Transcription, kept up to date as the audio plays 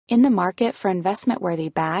In the market for investment-worthy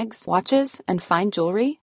bags, watches, and fine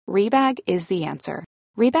jewelry, Rebag is the answer.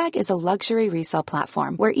 Rebag is a luxury resale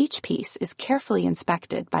platform where each piece is carefully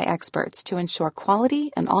inspected by experts to ensure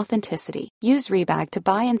quality and authenticity. Use Rebag to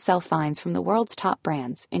buy and sell finds from the world's top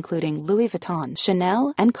brands, including Louis Vuitton,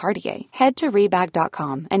 Chanel, and Cartier. Head to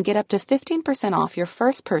Rebag.com and get up to 15% off your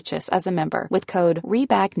first purchase as a member with code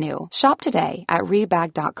REBAGNEW. Shop today at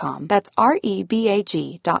Rebag.com. That's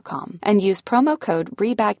REBAG.com. And use promo code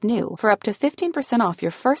REBAGNEW for up to 15% off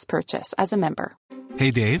your first purchase as a member. Hey,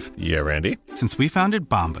 Dave. Yeah, Randy. Since we founded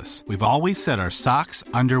Bombas, we've always said our socks,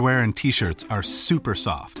 underwear, and T-shirts are super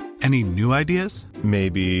soft. Any new ideas?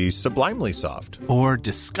 Maybe sublimely soft. Or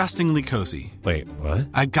disgustingly cozy. Wait, what?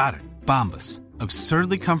 I got it. Bombas.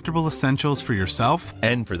 Absurdly comfortable essentials for yourself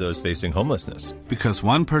and for those facing homelessness. Because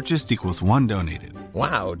one purchased equals one donated.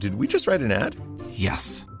 Wow, did we just write an ad?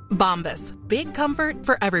 Yes. Bombas. Big comfort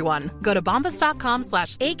for everyone. Go to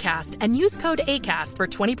bombas.com/ACAST and use code ACAST for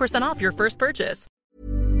 20% off your first purchase.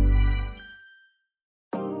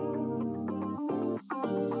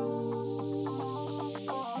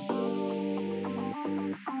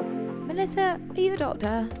 Melissa, are you a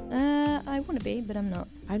doctor? I want to be, but I'm not.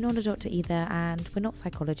 I'm not a doctor either, and we're not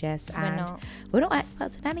psychologists, and we're not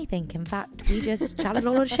experts in anything. In fact, we just chat a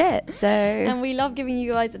lot of shit. So, and we love giving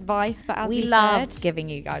you guys advice, but as we love said, giving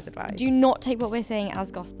you guys advice. Do not take what we're saying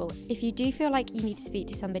as gospel. If you do feel like you need to speak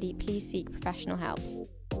to somebody, please seek professional help.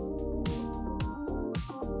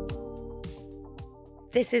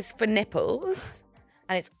 This is for nipples,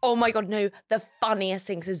 and it's, oh my God, no, the funniest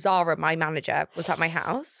thing. So Zara, my manager, was at my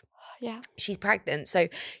house. Yeah. She's pregnant, so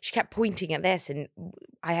she kept pointing at this, and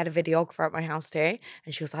I had a videographer at my house too,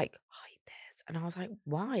 and she was like, hide this. And I was like,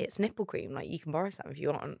 why? It's nipple cream. Like, you can borrow some if you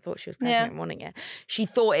want. And I thought she was pregnant and wanting it. She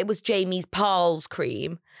thought it was Jamie's Pearls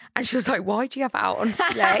cream, and she was like, why do you have it out on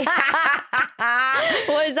display?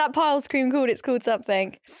 What is that Piles cream called? It's called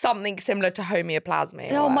something. Something similar to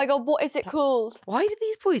homeoplasmy. Oh my God, what is it called? Why do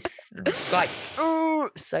these boys like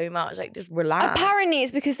so much? Like, just relax. Apparently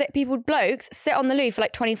it's because blokes sit on the loo for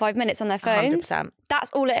like 25 minutes on their phones. 100%.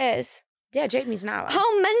 That's all it is. Yeah, Jamie's an hour.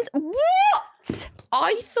 How what?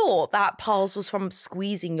 I thought that Pearls was from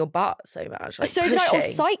squeezing your butt so much. Like so pushing. Or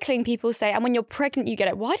cycling, people say, and when you're pregnant, you get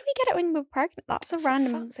it. Why do we get it when we're pregnant? That's a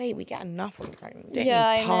random. For fuck's sake, we get enough when we're pregnant. Yeah,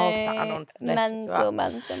 I know. Mental.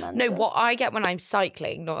 No, what I get when I'm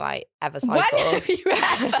cycling, not like ever cycle. When have you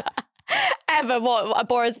ever what a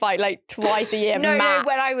Boris bike like twice a year? No,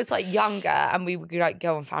 when I was like younger and we would like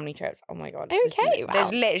go on family trips. Oh my God. Okay,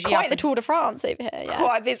 there's literally quite the Tour de France over here.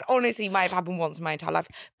 Yeah. This honestly might have happened once in my entire life.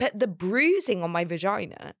 But the bruising on my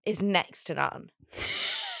vagina is next to none.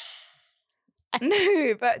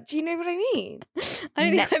 No, but do you know what I mean? I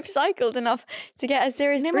don't think I've cycled enough to get a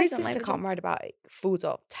serious bruise on my sister can't ride a bike. Falls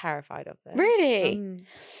off, terrified of this. Really?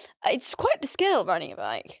 It's quite the skill running a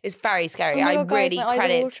bike. It's very scary. I really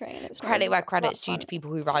credit where credit's due to people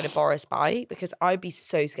who ride a Boris bike, because I'd be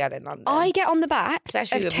so scared in London. I get on the back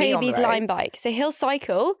especially of with me on the Toby's roads. line bike. So he'll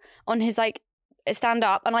cycle on his like stand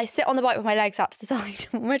up, and I sit on the bike with my legs out to the side.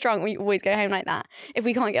 When we're drunk, we always go home like that if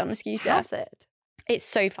we can't get on a scooter. That's it. It's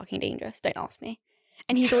so fucking dangerous. Don't ask me.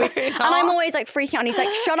 And he's always, and I'm always like freaking out. And he's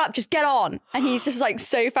like, "Shut up, just get on." And he's just like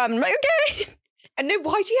so firm. I'm like, okay. And no,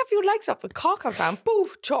 why do you have your legs up? The car comes down,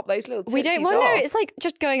 poof, chop those little tootsies We don't. Well, off. no, it's like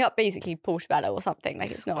just going up basically Portobello or something.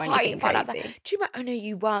 Like it's not anything Quite like crazy. that. Do you remember? Oh no,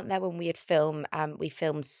 you weren't there when we had filmed. We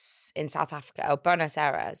filmed in South Africa or Buenos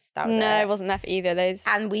Aires. That was No, it. I wasn't there for either of those.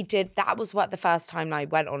 And we did. That was what the first time I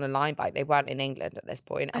went on a line bike. They weren't in England at this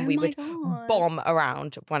point, and we would bomb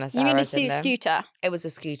around Buenos Aires. You mean a scooter? It was a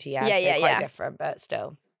scooter, yeah. Yeah, so quite different, but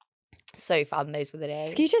still. So fun, those were the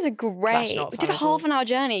days. Scooters are great. We did a half an hour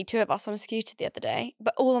journey, two of us on a scooter the other day,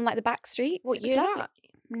 but all on like the back streets. What, you and I?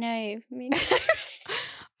 No, I mean,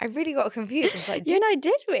 I really got confused. I was like, you and I,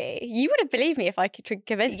 did we? You would have believed me if I could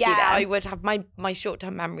convince you. Yeah, I would have my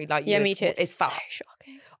short-term memory like you. Yeah, me too. It's so fun.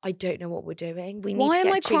 shocking. I don't know what we're doing. We need Why to get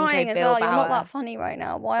am I crying as well? You're not Bilbao. that funny right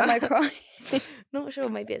now. Why am I crying? Not sure.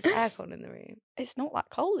 Maybe it's aircon in the room. It's not that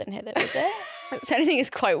cold in here, though, is it? If anything, it's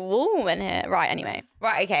quite warm in here. Right. Anyway.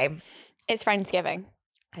 Right. Okay. It's Friendsgiving.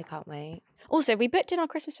 I can't wait. Also, we booked in our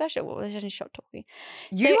Christmas special. What was I just shot talking?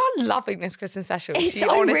 You are loving this Christmas special.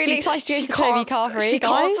 I'm really excited to go to the Toby Carvery, She guys.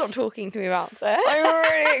 can't stop talking to me about it.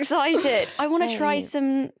 I'm really excited. I want to try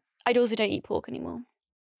some. I also don't eat pork anymore.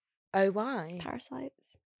 Oh, why?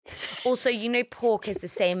 Parasites. Also, you know, pork is the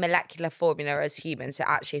same molecular formula as humans. So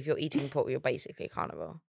actually, if you're eating pork, you're basically a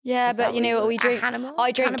carnivore. Yeah, Is but that you know what we drink? Cannibal?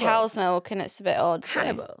 I drink Cannibal. cow's milk, and it's a bit odd.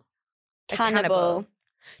 Cannibal. So. Cannibal. Do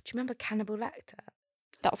you remember Cannibal Lecter?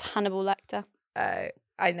 That was Hannibal Lecter. Oh,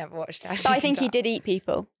 I never watched that. But I think he did eat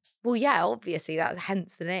people. Well, yeah, obviously,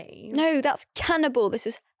 hence the name. No, that's cannibal. This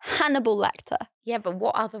was Hannibal Lecter. Yeah, but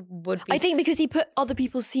what other would be... I think because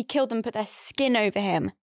he killed them, put their skin over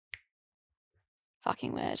him.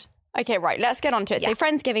 Fucking weird. Okay, right, let's get on to it. Yeah. So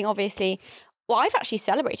Friendsgiving, obviously... Well, I've actually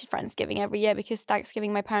celebrated Friendsgiving every year because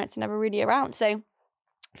Thanksgiving, my parents are never really around. So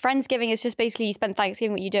Friendsgiving is just basically you spend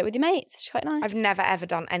Thanksgiving, what you do it with your mates. It's quite nice. I've never, ever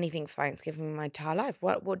done anything for Thanksgiving in my entire life.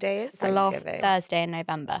 What day is Thanksgiving? The last Thursday in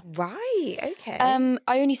November. Right, okay.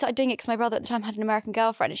 I only started doing it because my brother at the time had an American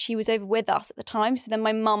girlfriend and she was over with us at the time. So then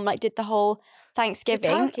my mum did the whole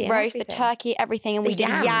Thanksgiving roast, the turkey, everything. And we did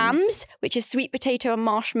yams, which is sweet potato and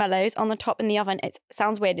marshmallows on the top in the oven. It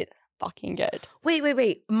sounds weird. It's fucking good.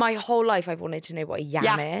 Wait. My whole life I've wanted to know what a yam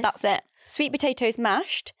is. Yeah, that's it. Sweet potatoes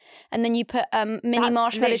mashed, and then you put mini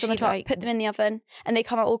marshmallows on the top, put them in the oven, and they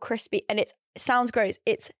come out all crispy. And it sounds gross.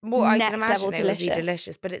 It's next level delicious. It would be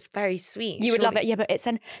delicious, but it's very sweet. You would love it, yeah. But it's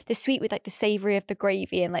then the sweet with like the savoury of the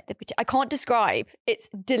gravy and like the I can't describe. It's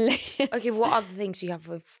delicious. Okay, what other things do you have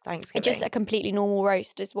with Thanksgiving? Just a completely normal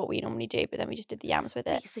roast is what we normally do, but then we just did the yams with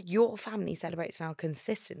it. So your family celebrates now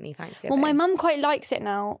consistently Thanksgiving? Well, my mum quite likes it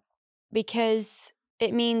now because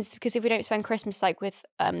it means because if we don't spend Christmas like with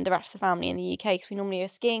the rest of the family in the UK, because we normally go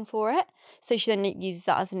skiing for it, so she then uses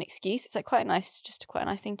that as an excuse. It's like quite a nice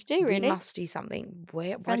thing to do, really. We must do something.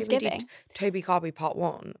 Why did we do Toby Carby Part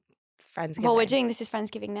 1? Friendsgiving. Well, we're doing This Is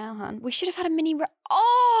Friendsgiving now, hon. We should have had a mini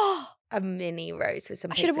a mini roast with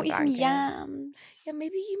some. I should have brought you some yams. Yeah,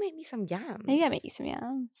 maybe you make me some yams. Maybe I make you some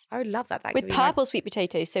yams. I would love that. With purple sweet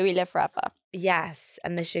potatoes, so we live forever. Yes,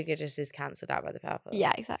 and the sugar just is cancelled out by the purple.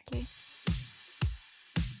 Yeah, exactly.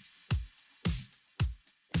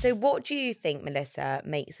 So what do you think, Melissa,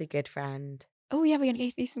 makes a good friend? Oh, yeah, we're going to go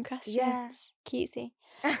through some questions. Yes. Cutesy.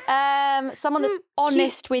 Someone that's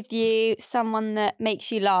honest with you, someone that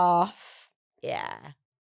makes you laugh. Yeah.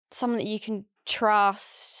 Someone that you can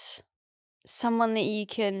trust. Someone that you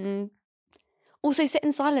can also sit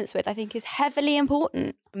in silence with, I think is heavily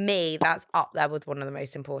important. Me, that's up there with one of the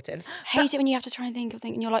most important. Hate it when you have to try and think of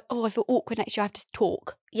things and you're like, oh, I feel awkward next to you, I have to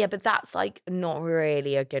talk. Yeah, but that's like not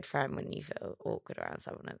really a good friend when you feel awkward around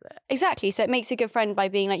someone, is it? Exactly. So it makes a good friend by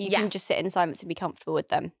being like, you can just sit in silence and be comfortable with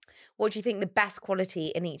them. What do you think the best quality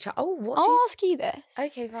in each other? I'll ask you this.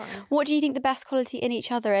 Okay, fine. What do you think the best quality in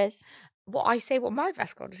each other is? Well, I say what my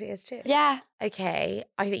best quality is too. Yeah. Okay,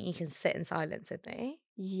 I think you can sit in silence with me.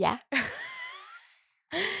 Yeah.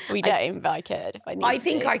 We don't, but I could if I need to. I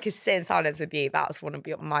think I could sit in silence with you. That's one of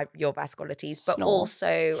your best qualities. But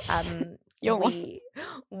also, yawn.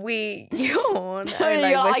 We yawn.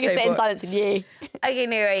 I can sit in silence with you. Okay,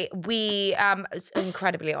 anyway, we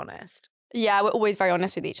incredibly honest. Yeah, we're always very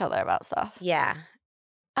honest with each other about stuff. Yeah.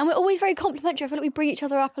 And we're always very complimentary. I feel like we bring each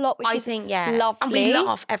other up a lot, which is lovely. And we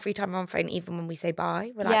laugh every time we're on phone, even when we say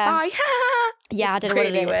bye. We're like, bye. Yeah, I don't know what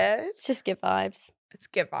it is. Weird. It's just good vibes. It's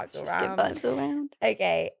good vibes all around. Good vibes all around.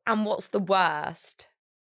 Okay, and what's the worst?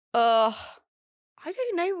 I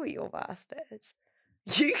don't know what your worst is.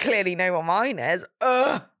 You clearly know what mine is.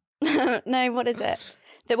 No, what is it?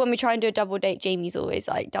 That when we try and do a double date, Jamie's always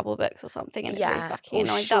like double books or something, and it's really fucking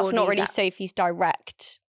annoying. That's not really Sophie's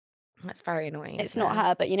direct. That's very annoying. It's not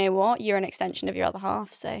her, but you know what? You're an extension of your other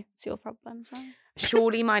half, so it's your problem. So.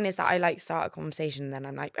 Surely mine is that I like start a conversation and then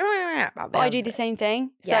I'm like, but I do the same thing.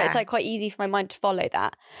 So it's like quite easy for my mind to follow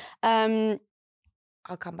that.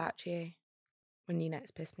 I'll come back to you when you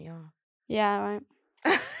next piss me off. Yeah,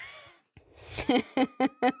 right.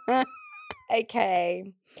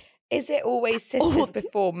 Okay. Is it always sisters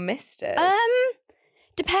before misters?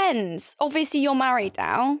 Depends. Obviously, you're married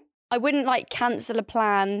now. I wouldn't like cancel a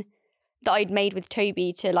plan that I'd made with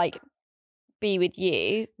Toby to like be with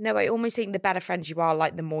you. No, I almost think the better friends you are,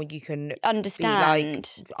 like the more you can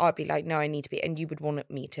understand. I'd be like, no, I need to be, and you would want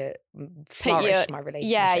me to flourish my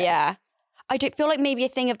relationship. Yeah. I don't feel like maybe a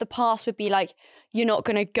thing of the past would be like, you're not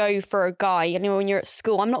going to go for a guy. You know, when you're at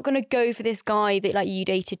school, I'm not going to go for this guy that like you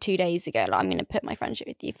dated 2 days ago. Like, I'm going to put my friendship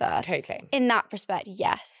with you first. Totally. In that respect,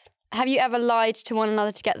 yes. Have you ever lied to one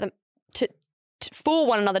another to get them for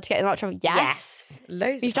one another to get them out of trouble? Yes.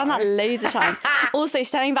 We've done that loads of times. Also,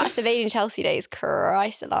 staying back to the Lady and Chelsea days,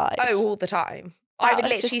 Christ alive. Oh, all the time. I would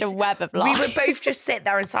literally just a web of lies. We would both just sit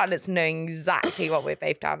there in silence knowing exactly what we're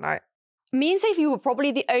both down like. Me and Sophie were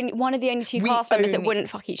probably one of the only two cast members that wouldn't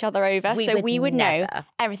fuck each other over. So we would know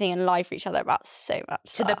everything and lie for each other about so much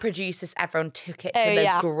stuff. To the producers, everyone took it to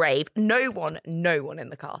the grave. No one in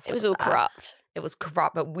the cast. It was all corrupt. It was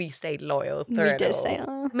corrupt, but we stayed loyal through it all. We did stay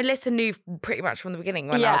loyal. Melissa knew pretty much from the beginning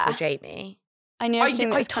when I was with Jamie. I knew everything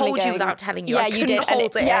that I was kinda told you going. without telling you. Yeah, I you couldn't did.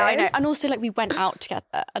 hold it. Yeah, I know. And also, like, we went out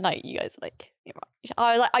together, and like, you guys were like, you're right.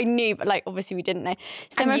 I was like, I knew, but like, obviously, we didn't know.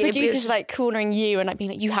 So then my producers were like cornering you and like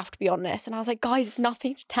being like, you have to be honest. And I was like, guys, there's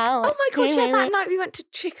nothing to tell. Oh my gosh, yeah, that night we went to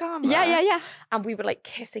Chicama. Yeah. And we were like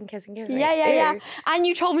kissing. Yeah. And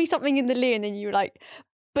you told me something in the loo, and then you were like,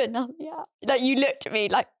 but nothing. Yeah. Like, you looked at me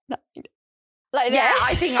like this. Yeah,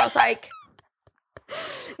 I think I was like.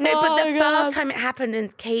 No, but the God. first time it happened in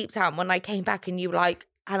Cape Town when I came back and you were like,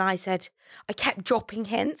 and I said, I kept dropping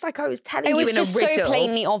hints, like I was telling you in a riddle. It was just so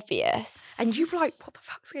plainly obvious. And you were like, what the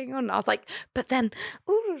fuck's going on? And I was like, but then...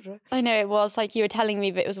 I know it was like you were telling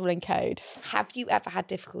me, but it was all in code. Have you ever had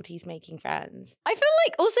difficulties making friends? I feel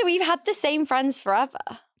like also we've had the same friends forever.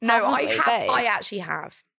 No, I actually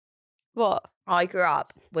have. What? I grew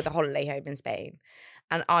up with a holiday home in Spain.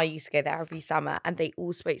 And I used to go there every summer, and they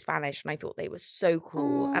all spoke Spanish, and I thought they were so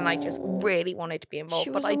cool, and I just really wanted to be involved. She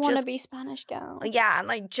but was I a just wannabe Spanish girl. Yeah,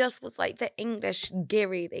 and I just was like the English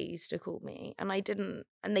Giri they used to call me, and I didn't,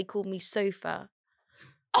 and they called me Sofa.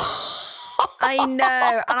 I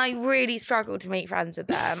know, and I really struggled to make friends with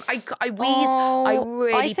them. I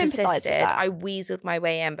really persisted. I weaseled my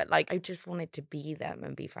way in, but like I just wanted to be them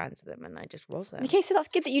and be friends with them, and I just wasn't. Okay, so that's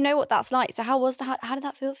good that you know what that's like. So how did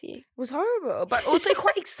that feel for you? It was horrible, but also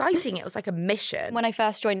quite exciting. It was like a mission. When I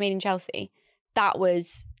first joined Made in Chelsea, that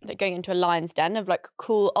was like going into a lion's den of like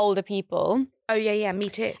cool older people. Oh yeah, me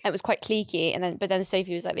too. It was quite cliquey, but then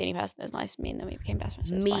Sophie was like the only person that was nice to me, and then we became best friends.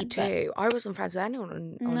 So me too. I wasn't friends with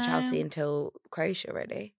anyone on Chelsea until Croatia,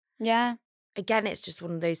 really. Yeah. Again, it's just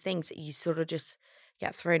one of those things that you sort of just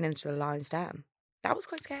get thrown into the lion's den. That was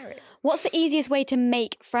quite scary. What's the easiest way to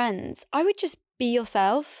make friends? I would just be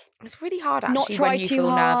yourself. It's really hard, actually, not try when you too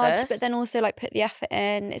feel hard, nervous. but then also like put the effort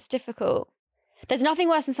in. It's difficult. There's nothing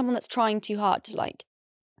worse than someone that's trying too hard to like.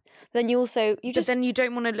 Then you just. But then you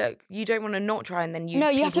don't want to not try, and then you. No,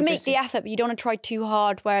 you have to make the effort, but you don't want to try too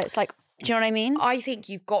hard. Where it's like, do you know what I mean? I think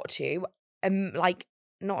you've got to, like,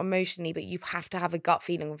 not emotionally, but you have to have a gut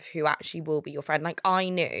feeling of who actually will be your friend. Like, I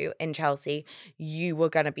knew in Chelsea you were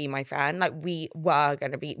going to be my friend. Like, we were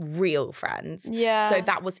going to be real friends. Yeah. So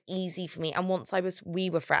that was easy for me. And once we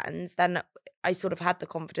were friends, then I sort of had the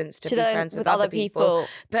confidence to be friends with other people.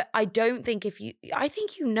 But I don't think I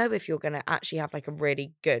think you know if you're going to actually have like a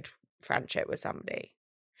really good friendship with somebody.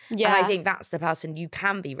 Yeah. And I think that's the person you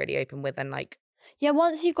can be really open with and like. Yeah,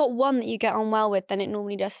 once you've got one that you get on well with, then it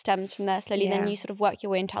normally just stems from there slowly. Yeah. Then you sort of work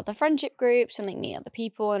your way into other friendship groups and like meet other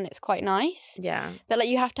people, and it's quite nice. Yeah. But like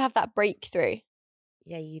you have to have that breakthrough.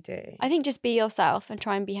 Yeah, you do. I think just be yourself and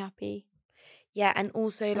try and be happy. Yeah, and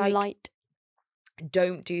also and like light.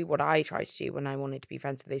 Don't do what I tried to do when I wanted to be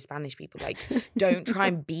friends with those Spanish people. Like, don't try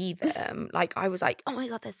and be them. Like, I was like, oh my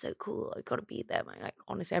God, they're so cool. I've got to be them. Like,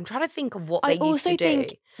 honestly, I'm trying to think of what they used to do. I also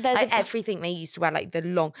think there's like everything they used to wear, like the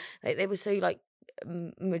long, like they were so like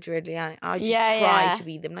Madridian. I just tried to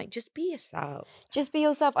be them. Like, just be yourself. Just be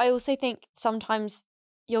yourself. I also think sometimes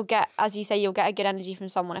you'll get, as you say, you'll get a good energy from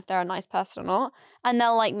someone if they're a nice person or not. And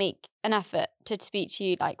they'll like make an effort to speak to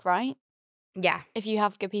you, like, right? Yeah. If you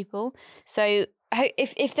have good people. So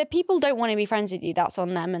if the people don't want to be friends with you, that's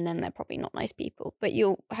on them, and then they're probably not nice people. But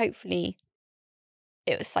you'll hopefully,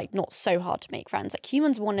 it was like not so hard to make friends. Like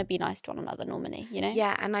humans want to be nice to one another normally, you know?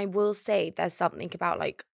 Yeah, and I will say there's something about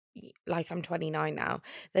like I'm 29 now.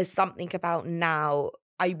 There's something about now,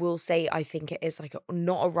 I will say I think it is like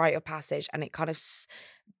not a rite of passage, and it kind of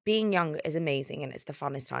being young is amazing and it's the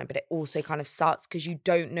funnest time, but it also kind of sucks because you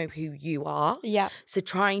don't know who you are. Yeah. So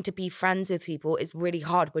trying to be friends with people is really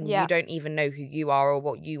hard when you don't even know who you are or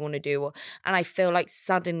what you want to do. And I feel like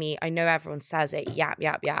suddenly, I know everyone says it, yap.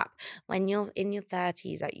 When you're in your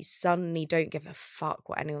 30s, like you suddenly don't give a fuck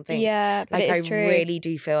what anyone thinks. Yeah, but like it is true. Really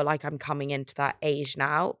do feel like I'm coming into that age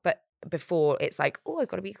now. But before it's like, oh, I've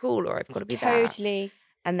got to be cool or I've got to be totally.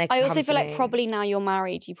 That. And I also feel like probably now you're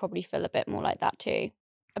married, you probably feel a bit more like that too.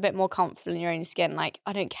 A bit more comfortable in your own skin, like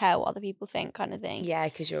I don't care what other people think, kind of thing. Yeah,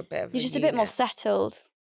 because you're just a bit more settled.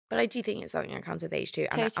 But I do think it's something that comes with age too,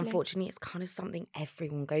 and unfortunately, it's kind of something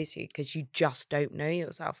everyone goes through because you just don't know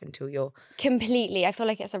yourself until you're completely. I feel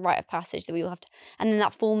like it's a rite of passage that we all have to, and then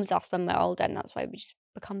that forms us when we're older, and that's why we just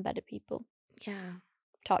become better people. Yeah.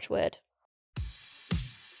 Touch wood.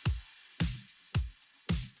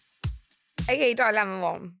 Okay, dilemma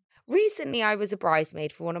one. Recently, I was a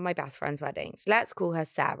bridesmaid for one of my best friend's weddings. Let's call her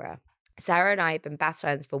Sarah. Sarah and I have been best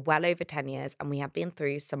friends for well over 10 years, and we have been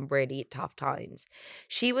through some really tough times.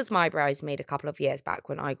 She was my bridesmaid a couple of years back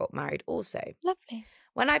when I got married also. Lovely.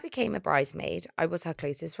 When I became a bridesmaid, I was her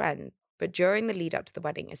closest friend. But during the lead up to the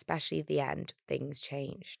wedding, especially the end, things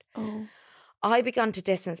changed. Oh. I began to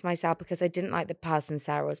distance myself because I didn't like the person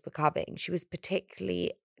Sarah was becoming. She was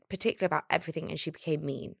particular about everything, and she became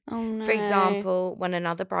mean. Oh, no. For example, when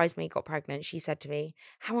another bridesmaid got pregnant, she said to me,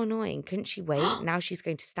 "How annoying, couldn't she wait? Now she's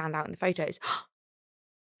going to stand out in the photos."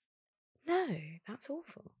 No, that's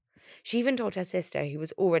awful. She even told her sister, who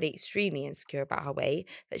was already extremely insecure about her weight,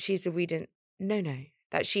 that she is the reason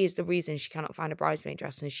she cannot find a bridesmaid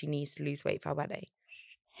dress and she needs to lose weight for her wedding.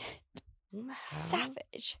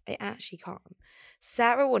 Savage. I actually can't.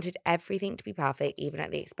 Sarah wanted everything to be perfect, even at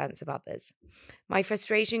the expense of others. My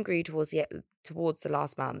frustration grew towards the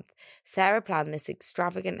last month. Sarah planned this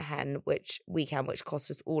extravagant weekend, which cost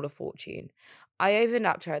us all a fortune. I opened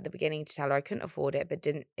up to her at the beginning to tell her I couldn't afford it, but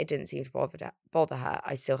it didn't seem to bother her.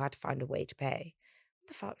 I still had to find a way to pay. What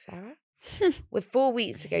the fuck, Sarah? With 4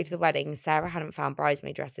 weeks to go to the wedding, Sarah hadn't found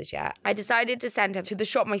bridesmaid dresses yet. I decided to send her to the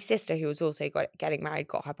shop my sister, who was also getting married,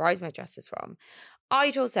 got her bridesmaid dresses from.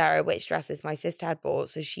 I told Sarah which dresses my sister had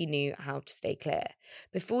bought so she knew how to stay clear.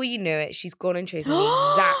 Before you knew it, she's gone and chosen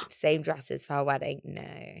the exact same dresses for her wedding.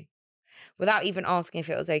 No. Without even asking if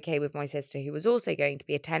it was okay with my sister, who was also going to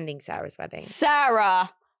be attending Sarah's wedding.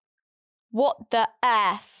 Sarah! What the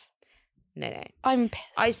F? No. I'm pissed.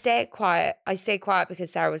 I stayed quiet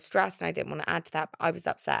because Sarah was stressed and I didn't want to add to that, but I was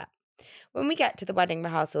upset. When we get to the wedding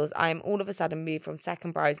rehearsals, I am all of a sudden moved from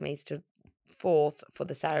second bridesmaids to fourth for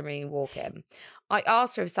the ceremony walk-in. I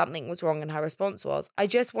asked her if something was wrong and her response was, "I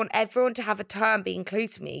just want everyone to have a turn being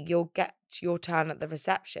close to me. You'll get your turn at the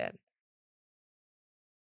reception."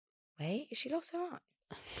 Wait, has she lost her mind?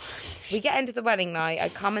 We get into the wedding night. I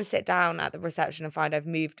come and sit down at the reception and find I've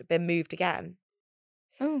been moved again.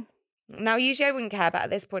 Oh. Now, usually I wouldn't care, but at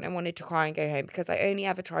this point I wanted to cry and go home because I only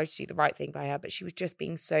ever tried to do the right thing by her, but she was just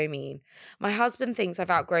being so mean. My husband thinks I've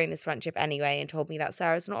outgrown this friendship anyway and told me that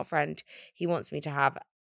Sarah's not a friend he wants me to have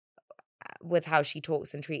with how she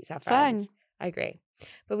talks and treats her friends. Fine. I agree.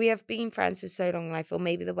 But we have been friends for so long and I feel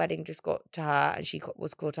maybe the wedding just got to her and she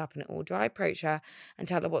was caught up in it all. Do I approach her and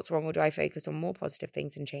tell her what's wrong, or do I focus on more positive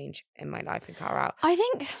things and change in my life and cut her out? I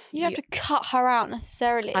think you have to cut her out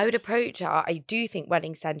necessarily. I would approach her. I do think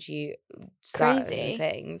weddings send you certain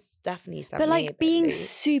things. Definitely send but me like being loose.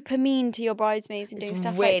 super mean to your bridesmaids and doing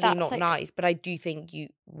stuff like that. It's really not nice. But I do think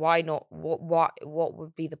why not? What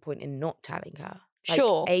would be the point in not telling her? Like,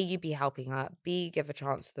 sure. A, you be helping her. B, give a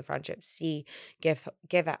chance to the friendship. C, give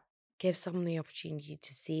someone the opportunity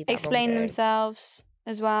to see that explain themselves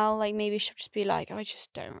as well. Like maybe she'll just be like, I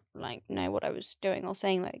just don't know what I was doing, or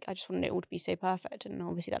saying like I just wanted it all to be so perfect, and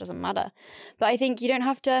obviously that doesn't matter. But I think you don't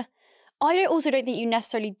have to. I also don't think you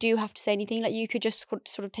necessarily do have to say anything. Like you could just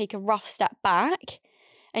sort of take a rough step back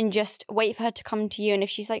and just wait for her to come to you. And if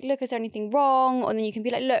she's like, look, is there anything wrong? And then you can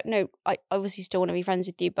be like, look, no, I obviously still want to be friends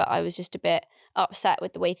with you, but I was just a bit upset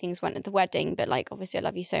with the way things went at the wedding. But like, obviously I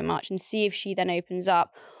love you so much. And see if she then opens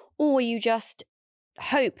up. Or you just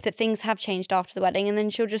hope that things have changed after the wedding and then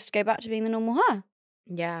she'll just go back to being the normal her.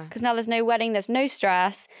 Yeah. Because now there's no wedding, there's no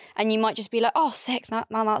stress. And you might just be like, oh, sick, now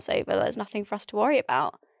that's over. There's nothing for us to worry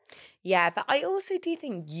about. Yeah, but I also do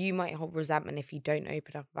think you might hold resentment if you don't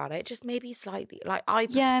open up about it. Just maybe slightly. Like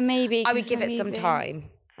maybe. I would give it some time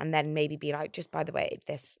and then maybe be like, just by the way,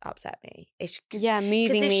 this upset me.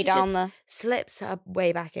 Moving me down the slips her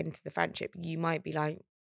way back into the friendship. You might be like,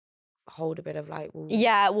 hold a bit of like,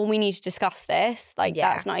 well, we need to discuss this. Like,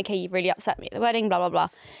 that's not okay. You've really upset me at the wedding. Blah blah blah.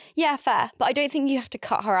 Yeah, fair. But I don't think you have to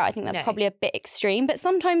cut her out. I think that's probably a bit extreme. But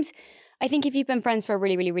sometimes. I think if you've been friends for a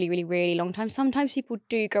really, really, really, really, really long time, sometimes people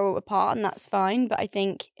do grow apart and that's fine. But I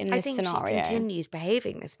think in this scenario... if she continues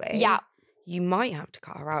behaving this way, you might have to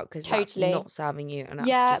cut her out because that's not serving you and that's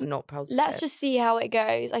just not positive. Let's just see how it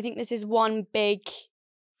goes. I think this is one big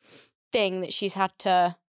thing that she's had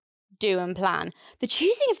to do and plan. The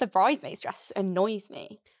choosing of the bridesmaids' dresses annoys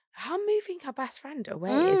me. Her moving her best friend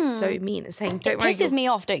away is so mean and saying, don't worry. It pisses me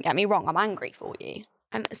off, don't get me wrong. I'm angry for you.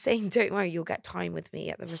 And saying, don't worry, you'll get time with me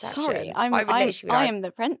at the reception. Sorry, I am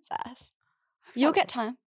the princess. You'll get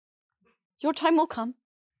time. Your time will come.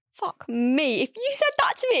 Fuck me. If you said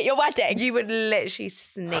that to me at your wedding... You would literally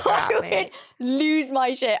snigger at me. I would lose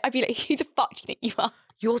my shit. I'd be like, who the fuck do you think you are?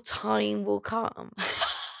 Your time will come.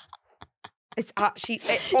 It's actually...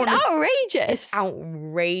 It's outrageous. It's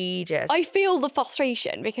outrageous. I feel the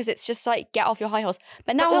frustration because it's just like, get off your high horse.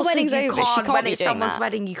 But now her wedding's over, she can't when be it's doing someone's that.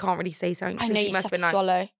 wedding, you can't really say something. I So know, she you must just have have been to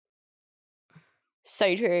swallow.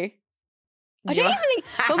 So true. I don't even think...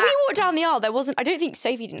 When we walked down the aisle, I don't think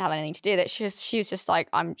Sophie didn't have anything to do with it. She was just like,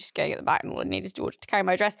 I'm just going at the back and all I need is George to carry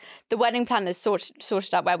my dress. The wedding planners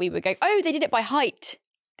sorted out where we would go. Oh, they did it by height.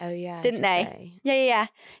 Oh, yeah. Didn't they? Yeah.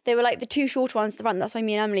 They were like the two short ones at the front. That's why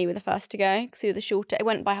me and Emily were the first to go because we were the shorter. It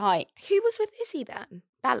went by height. Who was with Izzy then?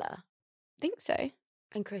 Bella? think so.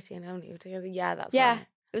 And Chrissy and Emily were together. Yeah, that's Yeah. right.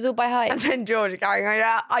 It was all by height. And then Georgia going,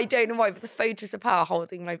 I don't know why, but the photos of her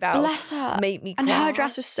holding my belt Bless her. made me cry. And her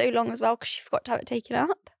dress was so long as well because she forgot to have it taken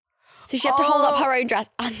up. So she had to hold up her own dress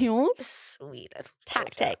and yours. Sweet little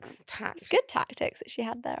Tactics. It's good tactics that she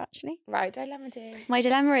had there, actually. Right, dilemma 2. My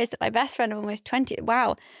dilemma is that my best friend of almost 20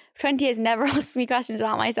 years never asks me questions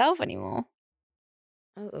about myself anymore.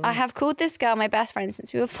 Uh-oh. I have called this girl my best friend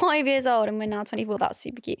since we were 5 years old and we're now 24. That's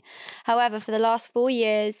super cute. However, for the last 4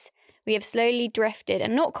 years, we have slowly drifted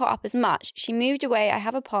and not caught up as much. She moved away. I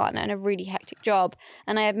have a partner and a really hectic job.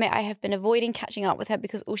 And I admit I have been avoiding catching up with her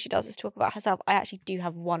because all she does is talk about herself. I actually do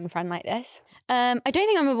have one friend like this. I don't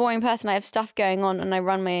think I'm a boring person. I have stuff going on and I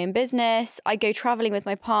run my own business. I go traveling with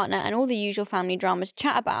my partner and all the usual family drama to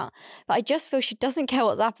chat about. But I just feel she doesn't care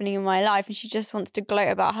what's happening in my life and she just wants to gloat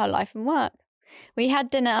about her life and work. We had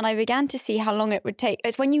dinner and I began to see how long it would take.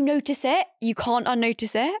 It's when you notice it, you can't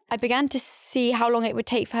unnotice it. I began to see how long it would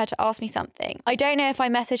take for her to ask me something. I don't know if I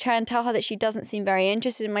message her and tell her that she doesn't seem very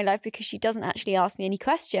interested in my life because she doesn't actually ask me any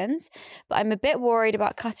questions, but I'm a bit worried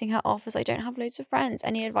about cutting her off as I don't have loads of friends.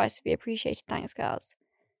 Any advice would be appreciated. Thanks, girls.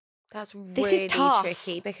 That's This is really tough.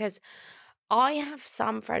 tricky because I have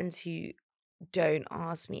some friends who don't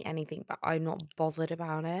ask me anything, but I'm not bothered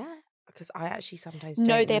about it because I actually sometimes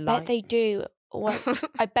don't bet they do.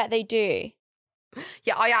 I bet they do.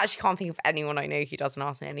 Yeah, I actually can't think of anyone I know who doesn't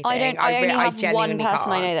ask me anything. I only have one genuinely person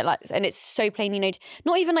I can't. know that likes, and it's so plainly noted.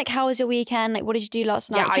 Not even like, how was your weekend? Like, what did you do last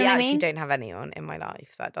night? Yeah, do you know I what actually I mean? don't have anyone in my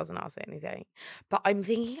life that doesn't ask anything. But I'm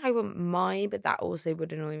thinking I wouldn't mind, but that also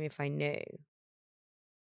would annoy me if I knew.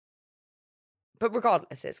 But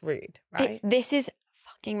regardless, it's rude, right? This is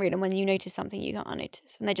fucking rude. And when you notice something you can't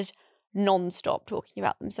unnotice, when they're just non-stop talking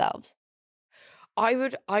about themselves. I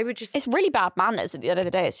would just... It's really bad manners at the end of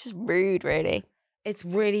the day. It's just rude, really. It's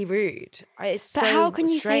really rude. But how can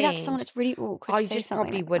you say that to someone? It's really awkward I to say just something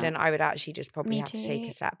probably like wouldn't. that. I would actually just probably Me have to take too.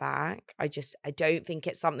 a step back. I don't think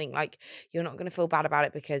it's something like you're not going to feel bad about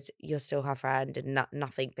it because you're still her friend and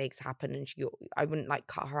nothing big's happened and I wouldn't like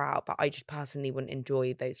cut her out, but I just personally wouldn't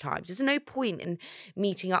enjoy those times. There's no point in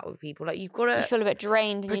meeting up with people. Like you've got to You feel a bit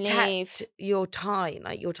drained when you leave. protect your time.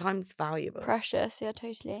 Like your time's valuable. Precious, yeah,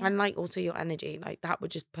 totally. And like also your energy. Like that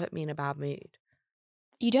would just put me in a bad mood.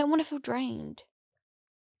 You don't want to feel drained.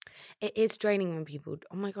 It is draining when people.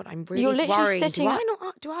 Oh my god, I'm really You're literally worried. sitting.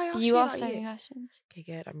 Do I ask you? You about ask so you? many questions. Okay,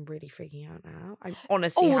 good. I'm really freaking out now. I'm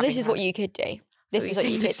honestly. Oh, this is what you could do. This is what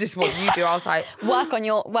you could. This is what you do. I was like, work on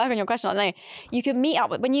your question. I don't know. You could meet up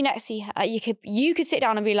with, when you next see her. You could sit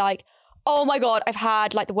down and be like, oh my god, I've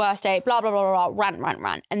had like the worst day. Blah blah blah blah blah.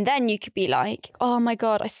 Rant. And then you could be like, oh my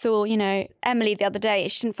god, I saw Emily the other day.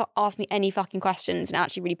 She didn't ask me any fucking questions and it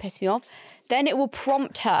actually really pissed me off. Then it will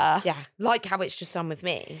prompt her. Yeah, like how it's just done with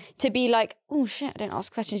me. To be like, oh shit, I didn't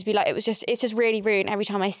ask questions. To be like, it's just really rude. And every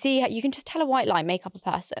time I see her, you can just tell a white lie, make up a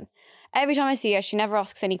person. Every time I see her, she never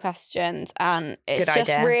asks any questions, and it's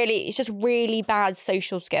just really bad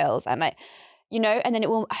social skills, and and then it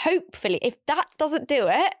will hopefully, if that doesn't do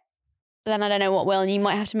it, then I don't know what will, and you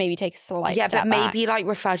might have to maybe take a slight step but back. maybe like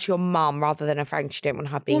refer to your mum rather than a friend. You don't want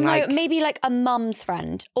her being maybe like a mum's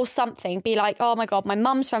friend or something. Be like, oh my god, my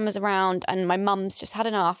mum's friend was around, and my mum's just had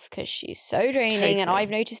enough because she's so draining, and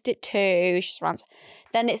I've noticed it too. She's around.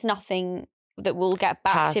 Then it's nothing that will get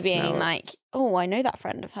back to being like, oh, I know that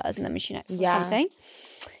friend of hers, and then she next or something.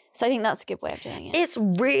 So I think that's a good way of doing it. It's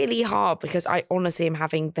really hard because I honestly am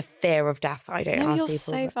having the fear of death. I don't ask you're people.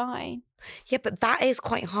 So fine. Yeah, but that is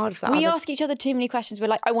quite hard for that. We ask each other too many questions. We're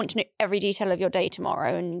like, I want to know every detail of your day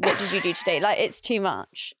tomorrow, and what did you do today? Like, it's too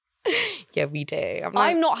much. Yeah, we do.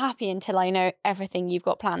 I'm not happy until I know everything you've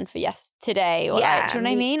got planned for today. Or do you know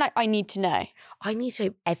what I mean? Like, I need to know. I need to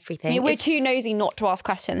know everything. Yeah, we're too nosy not to ask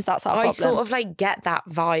questions. That's our problem. I sort of like get that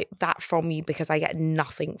vibe from you because I get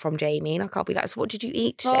nothing from Jamie. Like I'll be like, so what did you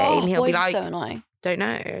eat today? And he'll be like, so annoying. Don't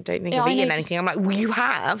know. Don't think I've eaten anything. I'm like, well, you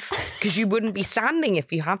have, because you wouldn't be standing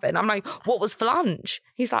if you haven't. I'm like, what was for lunch?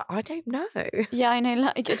 He's like, I don't know. Yeah, I know.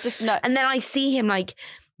 Like, just no. And then I see him like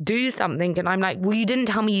do something, and I'm like, well, you didn't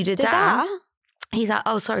tell me you did that. He's like,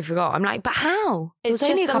 oh, sorry, I forgot. I'm like, but how? It's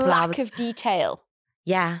just the lack of detail.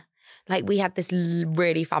 Yeah. Like we had this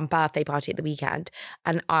really fun birthday party at the weekend,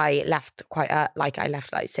 and I left I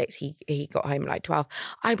left like 6. He got home at like 12.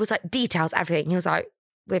 I was like, details, everything. He was like,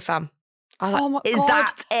 we're fun. I was like, Oh my is God.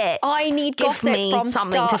 that it? I need Give gossip me from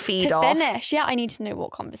something start to feed to off. finish. Yeah, I need to know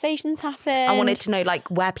what conversations happened. I wanted to know like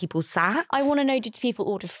where people sat. I want to know, did people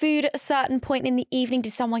order food at a certain point in the evening?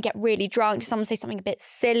 Did someone get really drunk? Did someone say something a bit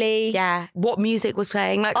silly? Yeah, what music was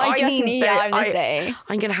playing? Like I'm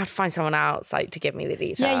going to have to find someone else like to give me the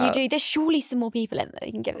details. Yeah, you do. There's surely some more people in there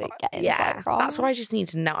you can get insight from. That's what I just need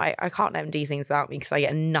to know. I can't let them do things without me because I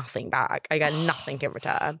get nothing back. I get nothing in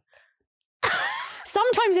return.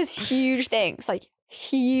 Sometimes there's huge things, like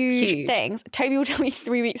huge things. Toby will tell me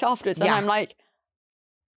 3 weeks afterwards and I'm like,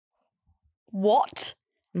 what?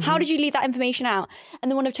 Mm-hmm. How did you leave that information out? And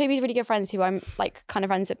then one of Toby's really good friends who I'm like kind of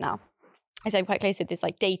friends with now, I say I'm quite close with, is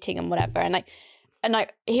like dating and whatever. And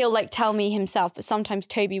he'll like tell me himself, but sometimes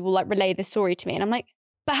Toby will like relay the story to me. And I'm like,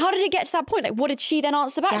 but how did it get to that point? Like, what did she then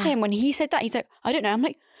answer back to him when he said that? He's like, I don't know. I'm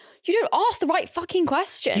like, you don't ask the right fucking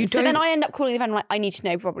questions. So then I end up calling the friend. I'm like, I need to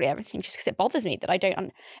know probably everything just because it bothers me that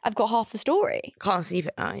I've got half the story. Can't sleep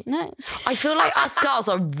at night. No. I feel like us girls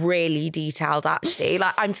are really detailed actually.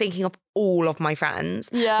 Like I'm thinking of all of my friends.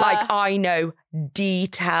 Yeah. Like I know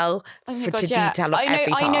detail detail of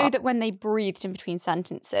every part. I know that when they breathed in between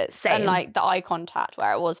sentences and like the eye contact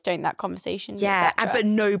where it was during that conversation. Yeah, but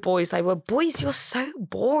no boys. Like, well, boys, you're so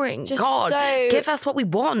boring. Just God, give us what we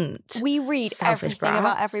want. We read Selfish everything brats.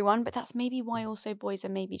 about everyone, but that's maybe why also boys are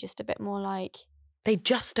maybe just a bit more like... They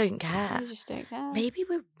just don't care. They just don't care. Maybe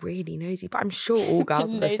we're really nosy, but I'm sure all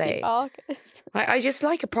girls are the same. Like, I just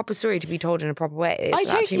like a proper story to be told in a proper way.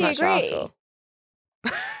 Isn't that too much to ask for?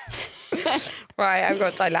 Right, I've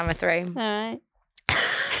got dilemma 3. All right.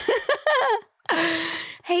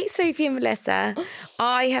 Hey, Sophie and Melissa.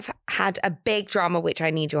 I have had a big drama which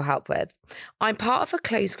I need your help with. I'm part of a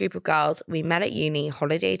close group of girls. We met at uni,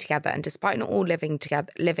 holiday together, and despite not all living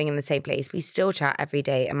in the same place, we still chat every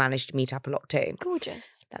day and manage to meet up a lot too.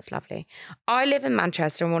 Gorgeous. That's lovely. I live in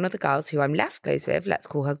Manchester, and one of the girls who I'm less close with, let's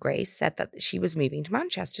call her Grace, said that she was moving to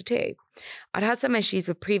Manchester too. I'd had some issues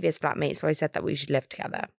with previous flatmates, so I said that we should live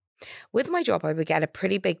together. With my job, I would get a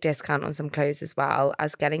pretty big discount on some clothes as well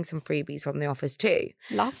as getting some freebies from the office too.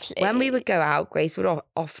 Lovely. When we would go out, Grace would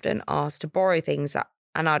often ask to borrow things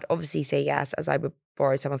and I'd obviously say yes, as I would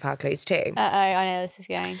borrow some of her clothes too. I know this is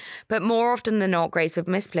going. But more often than not, Grace would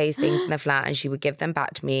misplace things in the flat and she would give them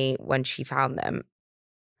back to me when she found them.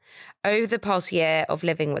 Over the past year of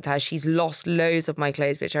living with her, she's lost loads of my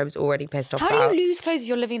clothes, which I was already pissed off about. How do you lose clothes if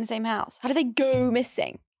you're living in the same house? How do they go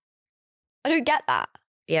missing? I don't get that.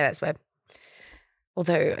 Yeah, that's weird.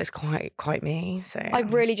 Although it's quite me, so... I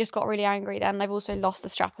really just got really angry then. I've also lost the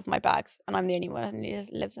strap of my bags and I'm the only one who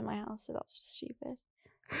lives in my house, so that's just stupid.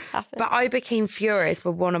 Happens. But I became furious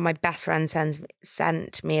when one of my best friends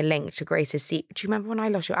sent me a link to Grace's seat. Do you remember when I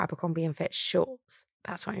lost your Abercrombie & Fitch shorts?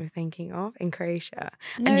 That's what I'm thinking of, in Croatia.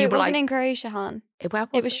 No, and you it were wasn't in Croatia, hon. Where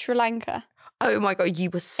was it? Was Sri Lanka. Oh my God, you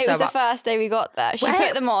were so... It was the first day we got there. She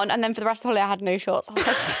put them on and then for the rest of the holiday I had no shorts. I was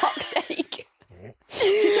like, fuck's sake.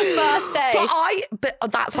 It's the first day.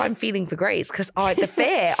 But that's why I'm feeling for Grace, because the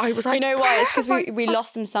fear, I was like... You know why? It's because we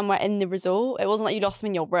lost them somewhere in the resort. It wasn't like you lost them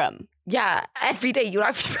in your room. Yeah, every day you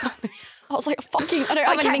found them. I was like, fucking, I don't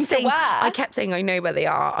have anything to wear. I kept saying, I know where they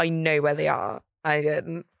are. I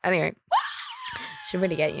didn't. Anyway. Should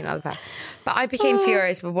really get you another pair. But I became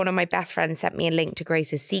furious when one of my best friends sent me a link to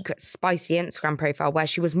Grace's secret spicy Instagram profile where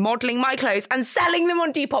she was modelling my clothes and selling them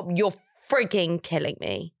on Depop. You're freaking killing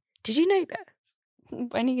me. Did you know this?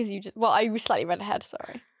 Only because you just... Well, I slightly read ahead,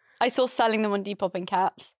 sorry. I saw selling them on Depop in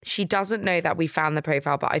caps. She doesn't know that we found the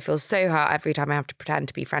profile, but I feel so hurt every time I have to pretend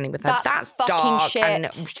to be friendly with her. That's dark shit. And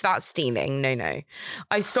that's stealing. No.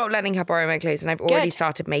 I've stopped letting her borrow my clothes and I've already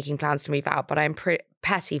started making plans to move out, but I'm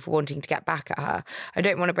petty for wanting to get back at her. I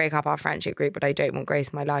don't want to break up our friendship group, but I don't want Grace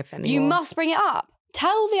in my life anymore. You must bring it up.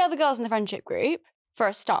 Tell the other girls in the friendship group for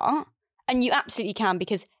a start, and you absolutely can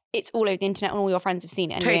because it's all over the internet and all your friends have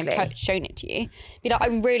seen it and they've shown it to you. Be like,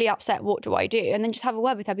 I'm really upset, what do I do? And then just have a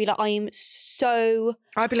word with her. Be like, I am so...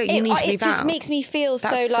 I'd be like, you need to move out. It just makes me feel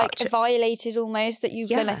violated almost that you've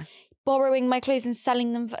been like borrowing my clothes and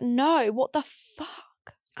selling them. No, what the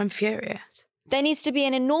fuck? I'm furious. There needs to be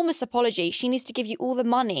an enormous apology. She needs to give you all the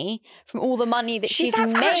money from all the money that she's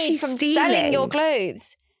made from selling your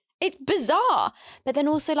clothes. It's bizarre. But then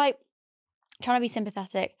also like, trying to be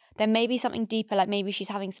sympathetic, there may be something deeper, like maybe she's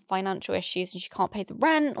having some financial issues and she can't pay the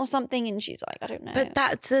rent or something and she's like, I don't know.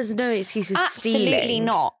 But there's no excuse for stealing.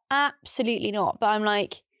 Absolutely not. But I'm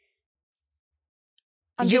like,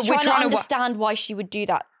 I'm just trying to understand why she would do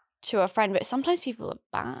that to a friend. But sometimes people are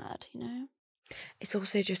bad, you know? It's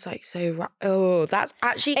also just like that's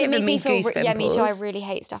actually giving me goosebumps. Yeah, me too. I really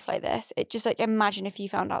hate stuff like this. It just like, imagine if you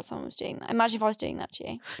found out someone was doing that. Imagine if I was doing that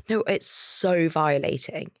to you. No, it's so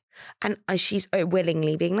violating. And she's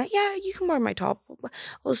willingly being like, yeah, you can wear my top.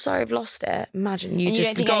 Oh, sorry, I've lost it. Imagine you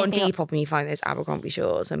just go on Depop and you find those Abercrombie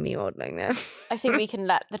shorts and me ordering them. I think we can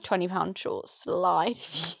let the £20 shorts slide.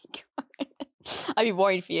 I'd be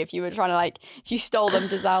worried for you if you were trying to if you stole them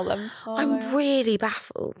to sell them. Oh, I'm really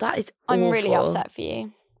baffled. That is awful. I'm really upset for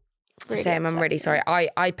you. Really Same, I'm really sorry.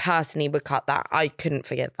 I personally would cut that. I couldn't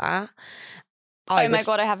forgive that. Oh my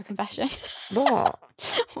God, I have a confession. What?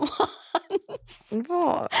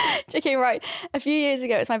 What? Okay, right. A few years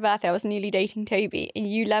ago, it was my birthday. I was newly dating Toby, and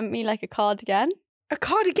you lent me a cardigan. A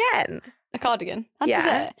cardigan? A cardigan. How do you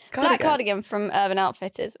say it? Black cardigan from Urban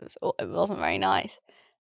Outfitters. It wasn't very nice.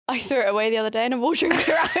 I threw it away the other day in a wardrobe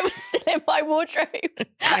mirror. It was still in my wardrobe.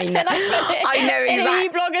 I know. And I put it in a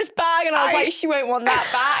blogger's bag, and I was like, she won't want that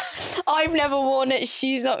back. I've never worn it.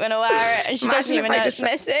 She's not going to wear it, and she doesn't even know it's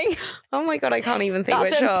missing. Oh my God, I can't even think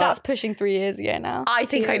which one. That's pushing 3 years ago now. I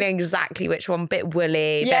think I know exactly which one. Bit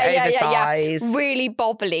woolly, bit oversized. Yeah. Really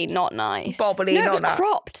bobbly, not nice. Bobbly, not nice. No, it was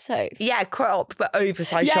cropped, so. Yeah, cropped, but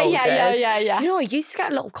oversized shoulders. Yeah. You know, I used to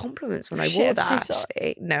get a lot of compliments when I wore that, I'm so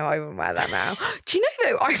sorry. No, I wouldn't wear that now. Do you know,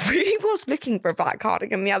 though, I really was looking for a black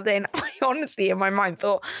cardigan the other day, and I honestly, in my mind,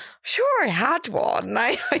 thought, sure, I had one.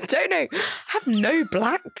 I don't know. I have no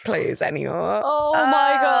black clothes anymore. Oh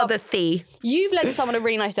my God. The thief. You've lent someone a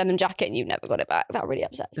really nice denim jacket and you've never got it back. That really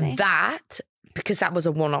upsets me. Because that was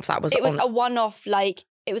a one-off. It was a one-off,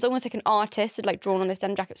 it was almost like an artist had drawn on this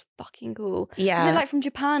denim jacket. It was fucking cool. Yeah. Was it from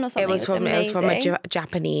Japan or something? It was from a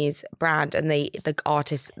Japanese brand, and the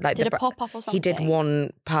artist did a pop-up or something. He did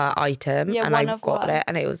one per item, and I got it,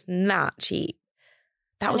 and it was not cheap.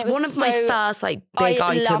 That was one of my first big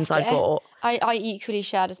items I bought. I equally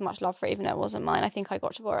shared as much love for it, even though it wasn't mine. I think I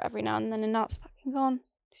got to wear it every now and then, and now it's fucking gone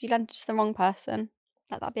because you lent it to the wrong person.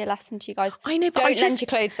 Let that be a lesson to you guys. I know, but don't lend your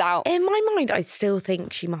clothes out. In my mind, I still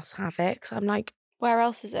think she must have it because I'm like, where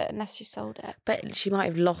else is it unless she sold it? But she might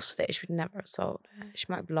have lost it. She would never have sold it. She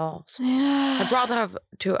might have lost. Yeah. I'd rather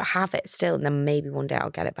have it still, and then maybe one day I'll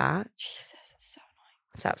get it back. Jesus, it's so annoying.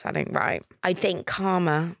 So upsetting, right? I think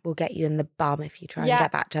karma will get you in the bum if you try and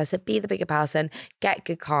get back to her. So be the bigger person, get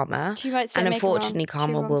good karma, and unfortunately,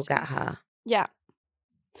 karma will get her. Yeah.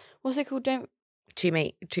 What's it called? Two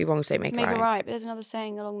wrongs don't make a right. Right, but there's another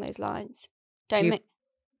saying along those lines. What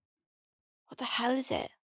the hell is it?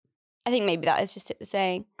 I think maybe that is just it, the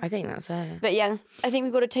saying. I think that's it. But yeah, I think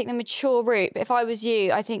we've got to take the mature route. But if I was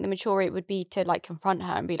you, I think the mature route would be to confront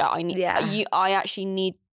her and be like, you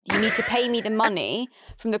need to pay me the money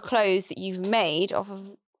from the clothes that you've made off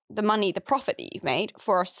of the profit that you've made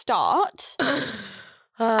for a start.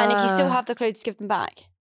 And if you still have the clothes, give them back.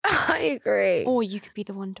 I agree. Or you could be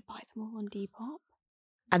the one to buy them all on Depop.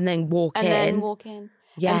 And then walk in.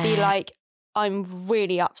 Yeah. And be like, I'm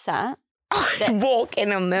really upset. Walk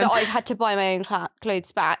in on them. That I've had to buy my own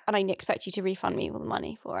clothes back, and I expect you to refund me all the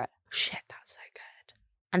money for it. Shit, that's so good.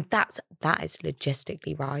 And that is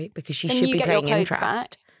logistically right, because she should be paying interest.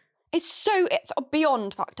 Back. It's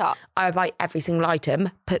beyond fucked up. I buy every single item,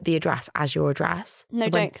 put the address as your address. No,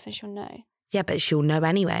 don't, because then she'll know. Yeah, but she'll know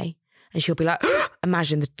anyway. And she'll be like,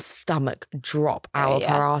 imagine the stomach drop out of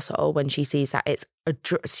her arsehole when she sees that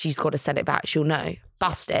she's got to send it back. She'll know.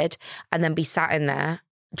 Busted. And then be sat in there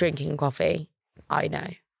drinking coffee. I know.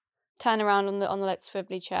 Turn around on the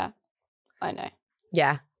swivelly chair. I know.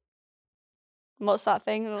 Yeah. What's that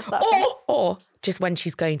thing? Or just when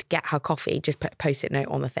she's going to get her coffee, just put a post-it note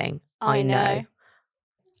on the thing. I know.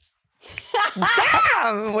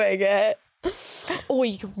 Damn, Wicket. Or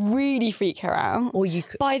you could really freak her out. Or you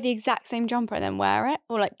could buy the exact same jumper and then wear it.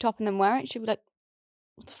 Or top and then wear it. She'll be like,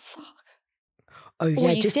 what the fuck? Oh yeah.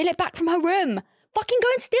 Or you steal it back from her room. Fucking go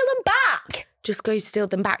and steal them back. Just go steal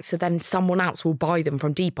them back, so then someone else will buy them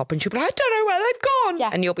from Depop, and she'll be like, I don't know where they've gone. Yeah.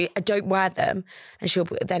 And you'll be, I don't wear them. And she'll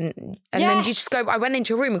be, then you just go, I went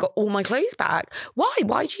into your room and got all my clothes back. Why?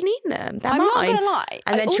 Why do you need them? They're mine. I'm not gonna lie.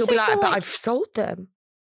 And then she'll be like, but I've sold them.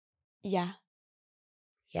 Yeah.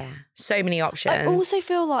 Yeah. So many options. I also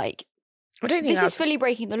feel like I don't think this is fully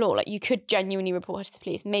breaking the law. You could genuinely report her to the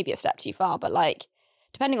police. Maybe a step too far, but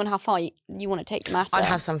depending on how far you want to take the matter. I'd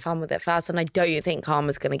have some fun with it first, and I don't think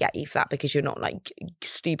karma's going to get you for that, because you're not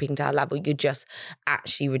stooping to her level. You're just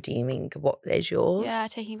actually redeeming what is yours. Yeah,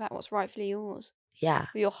 taking back what's rightfully yours. Yeah.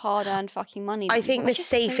 With your hard-earned fucking money. I think the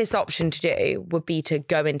safest option to do would be to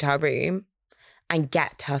go into her room and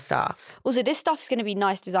get her stuff. Also, this stuff's going to be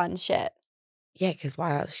nice design shit. Yeah, because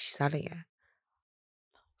why else is she selling it?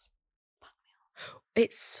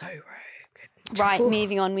 It's so rogue. Right,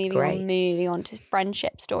 moving on to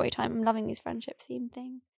friendship story time. I'm loving these friendship themed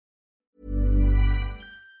things.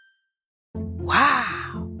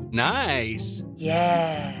 Wow. Nice.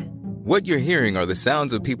 Yeah. What you're hearing are the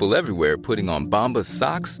sounds of people everywhere putting on Bombas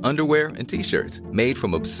socks, underwear, and T-shirts made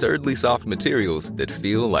from absurdly soft materials that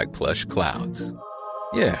feel like plush clouds.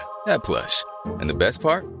 Yeah, that plush. And the best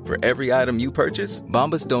part? For every item you purchase,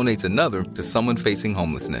 Bombas donates another to someone facing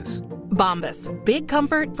homelessness. Bombas. Big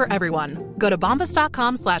comfort for everyone. Go to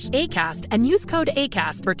bombas.com/ACAST and use code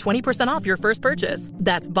ACAST for 20% off your first purchase.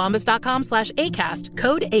 That's bombas.com/ACAST.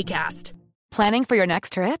 Code ACAST. Planning for your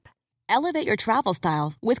next trip? Elevate your travel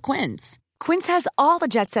style with Quince. Quince has all the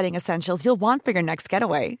jet-setting essentials you'll want for your next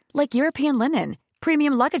getaway, like European linen,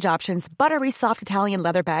 premium luggage options, buttery soft Italian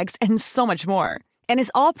leather bags, and so much more. And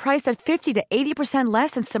is all priced at 50 to 80%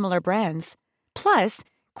 less than similar brands. Plus,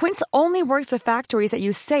 Quince only works with factories that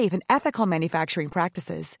use safe and ethical manufacturing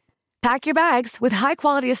practices. Pack your bags with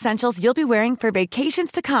high-quality essentials you'll be wearing for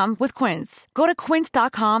vacations to come with Quince. Go to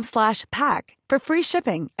quince.com/pack for free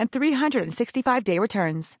shipping and 365-day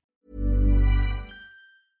returns.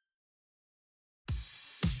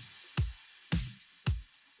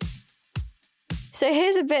 So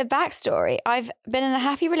here's a bit of backstory. I've been in a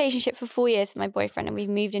happy relationship for 4 years with my boyfriend, and we've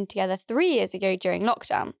moved in together 3 years ago during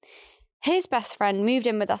lockdown. His best friend moved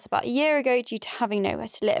in with us about a year ago due to having nowhere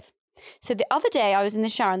to live. So the other day I was in the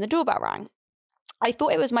shower and the doorbell rang. I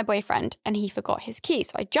thought it was my boyfriend and he forgot his keys.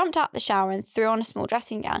 So I jumped out the shower and threw on a small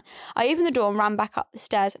dressing gown. I opened the door and ran back up the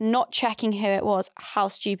stairs, not checking who it was. How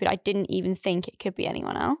stupid. I didn't even think it could be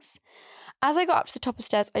anyone else. As I got up to the top of the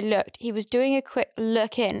stairs, I looked. He was doing a quick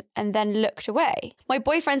look in and then looked away. My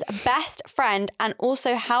boyfriend's best friend and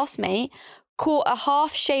also housemate caught a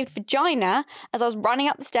half-shaved vagina as I was running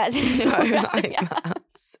up the stairs. Absolutely.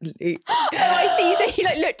 Oh, I see. So he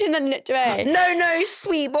looked in and looked away. No,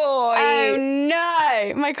 sweet boy. Oh,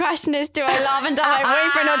 no. My question is, do I laugh and tell my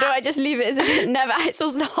boyfriend or do I just leave it as if it never, it's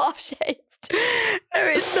also half-shaved? No,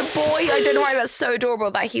 it's the boy. I don't know why that's so adorable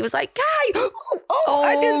that he was like, Kai! Oh,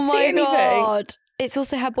 I didn't see anything. God. It's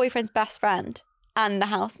also her boyfriend's best friend and the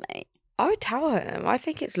housemate. I would tell him. I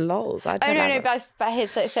think it's lols. No, but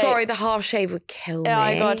his. So, sorry, the half shave would kill me. Oh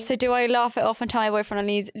my God. So do I laugh it off and tell my boyfriend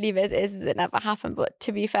and leave it as it is, as it never happened? But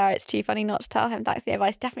to be fair, it's too funny not to tell him. That's the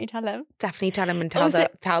advice. Definitely tell him. Definitely tell him and tell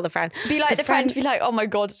the friend. Be like the friend. Be like, oh my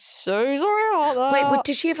God, so sorry about that. Wait,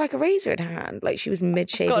 did she have like a razor in her hand? Like she was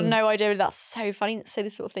mid-shaving? I've got no idea. That's so funny. That's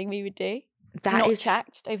the sort of thing we would do. Not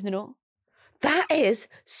check, just open the door. That is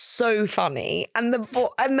so funny. And the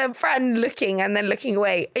friend looking and then looking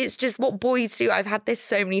away. It's just what boys do. I've had this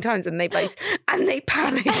so many times and they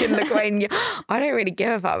panic and look away. And I don't really give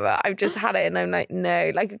a fuck, but I've just had it and I'm like,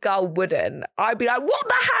 no, like a girl wouldn't. I'd be like, what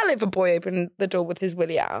the hell if a boy opened the door with his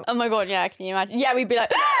willy out? Oh my God, yeah, can you imagine? Yeah, we'd be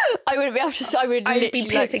like, I wouldn't be able to, I'd be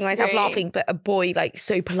pissing myself laughing, but a boy like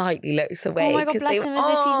so politely looks away. Oh my God, bless him, as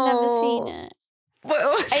if he's never seen it.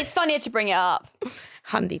 It's funnier to bring it up.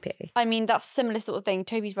 Handy pee. I mean, that's a similar sort of thing.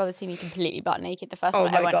 Toby's brother see me completely butt naked the first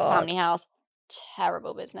time I went to family house.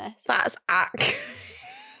 Terrible business. That's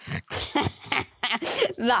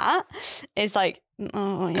that is like,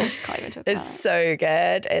 oh, I just can't even talk about it. It's so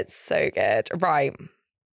good. It's so good. Right.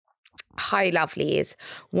 Hi, lovelies.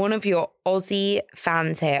 One of your Aussie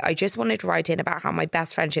fans here. I just wanted to write in about how my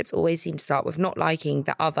best friendships always seem to start with not liking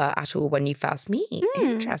the other at all when you first meet.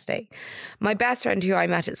 Interesting. My best friend who I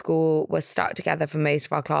met at school was stuck together for most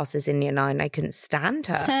of our classes in year 9. I couldn't stand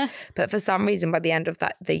her. But for some reason, by the end of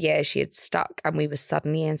the year, she had stuck and we were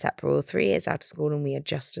suddenly inseparable. 3 years out of school and we are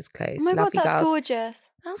just as close. Oh my God, that's gorgeous.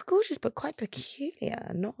 That's gorgeous, but quite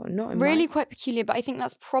peculiar. Not in really quite peculiar, but I think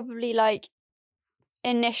that's probably like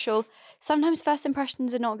initial. Sometimes first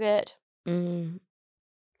impressions are not good.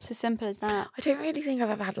 It's as simple as that. I don't really think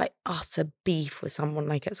I've ever had like utter beef with someone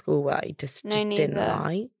like at school where I just didn't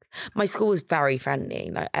like. My school was very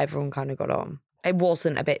friendly. Like everyone kind of got on. It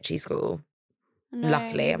wasn't a bitchy school. No,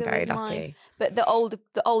 luckily, I'm very lucky. Mine. But the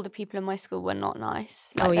older people in my school were not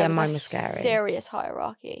nice. Like, mine was scary. Serious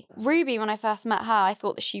hierarchy. Ruby, when I first met her, I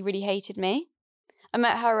thought that she really hated me. I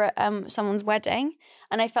met her at someone's wedding,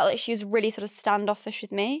 and I felt like she was really sort of standoffish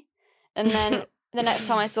with me. And then the next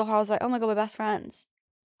time I saw her, I was like, oh my God, we're best friends.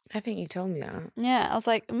 I think you told me that. Yeah, I was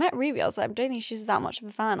like, I met Ruby. I was like, I don't think she's that much of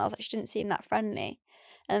a fan. I was like, she didn't seem that friendly.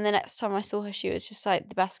 And the next time I saw her, she was just like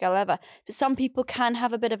the best girl ever. But some people can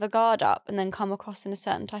have a bit of a guard up and then come across in a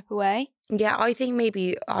certain type of way. Yeah, I think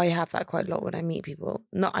maybe I have that quite a lot when I meet people.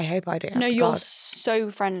 I hope I don't have No, you're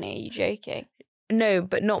so friendly. Are you joking? No,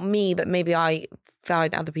 but not me, but maybe I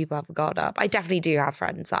find other people have a guard up. I definitely do have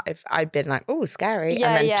friends that I've been like, oh, scary.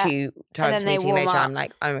 Yeah, and then 2 times meeting later, I'm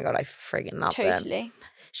like, oh my God, I friggin' love them. Totally.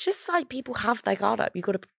 It's just like people have their guard up. You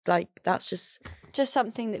got to like, that's just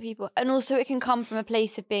something that people, and also it can come from a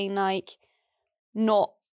place of being like,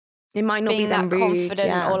 not. It might not being be that rude,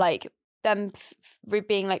 confident or like them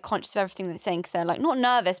being like conscious of everything they're saying, because they're like not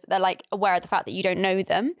nervous, but they're like aware of the fact that you don't know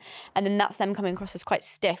them, and then that's them coming across as quite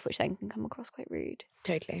stiff, which then can come across quite rude.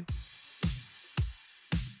 Totally.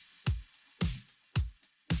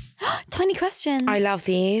 Tiny questions. I love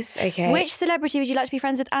these. Okay. Which celebrity would you like to be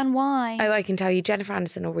friends with and why? Oh, I can tell you Jennifer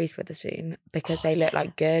Aniston or Reese Witherspoon, because they look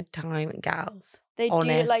like good time gals. They Honest.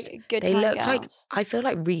 do look like good They time look gals. like, I feel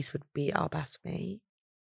like Reese would be our best mate.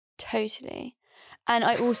 Totally. And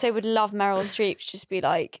I also would love Meryl Streep to just be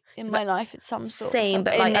like in my life at some sort. Same,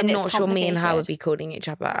 but like and I'm it's not sure me and her would complicated. be calling each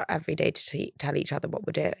other out every day to tell each other what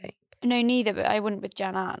we're doing. No, neither, but I wouldn't with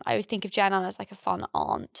Jen Ann. I would think of Jen Ann as like a fun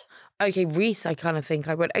aunt. Okay, Reese, I kind of think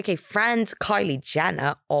I would. Okay, friends, Kylie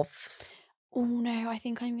Jenner, offs. Oh no, I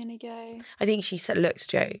think I'm going to go. I think she looks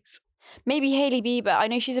jokes. Maybe Hailey Bieber. I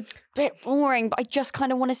know she's a bit boring, but I just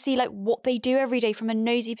kind of want to see like what they do every day from a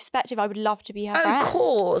nosy perspective. I would love to be her friend. Of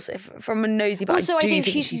course, from a nosy, but also, I do think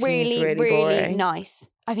think she's she really, seems really boring. nice.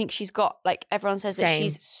 I think she's got, like, everyone says that Same.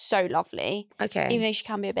 she's so lovely. Okay. Even though she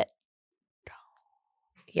can be a bit...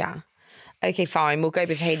 Yeah. Okay, fine. We'll go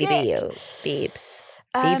with Hailey Biebs.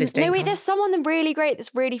 No, wait, there's someone that's really great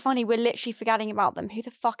that's really funny. We're literally forgetting about them. Who the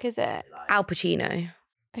fuck is it? Al Pacino.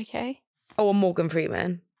 Okay. Or Morgan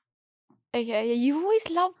Freeman. Okay, yeah, you've always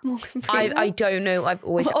loved Morgan Freeman. I don't know. I've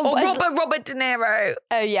always... Robert De Niro.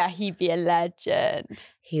 Oh, yeah, he'd be a legend.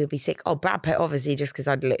 He would be sick. Oh, Brad Pitt, obviously, just because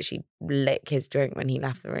I'd literally lick his drink when he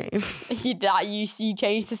left the room. You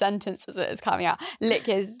changed the sentence as it was coming out. Lick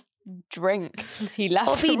his drink because he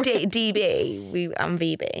left the room. DB. I'm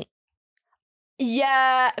VB.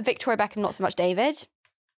 Yeah, Victoria Beckham, not so much David.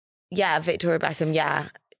 Yeah, Victoria Beckham, yeah.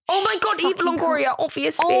 Oh my God, Eva Fucking Longoria,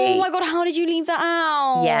 obviously. Oh my God, how did you leave that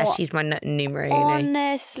out? Yeah, she's my numero uno.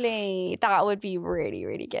 Honestly, that would be really,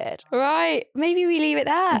 really good. Right, maybe we leave it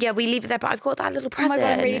there. Yeah, we leave it there, but I've got that little Oh present. my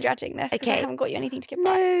God, I'm really dreading this because I Okay. haven't got you anything to give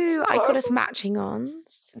No, back. I got us matching ons.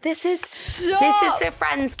 This is for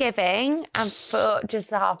Friendsgiving and for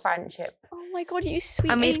just our friendship. Oh my God, you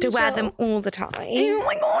sweet And we have to wear angel. them all the time. Oh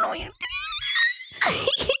my God,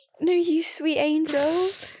 no, you sweet angel.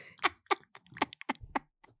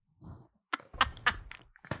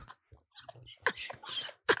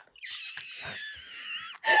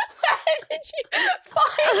 Where did you find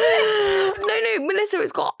it? No, Melissa,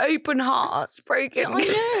 it's got open hearts, broken. I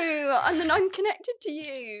know, and then I'm connected to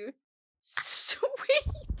you. Sweet.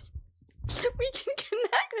 We can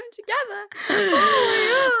connect them together.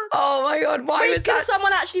 Oh my God, why was Wait, that? can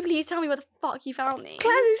someone actually please tell me where the fuck you found these?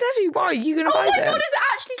 Claire's Accessory, why are you going to Oh buy my them? God, is it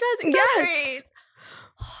actually Claire's Accessories? Yes.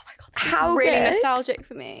 Oh my God, this How is really good? nostalgic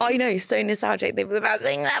for me. I know, so nostalgic. They were the best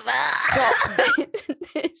thing ever. Stop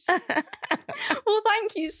this. Well,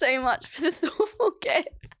 thank you so much for the thoughtful gift.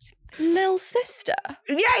 Lil sister.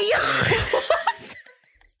 Yeah, Is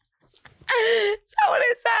that what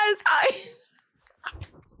it says? I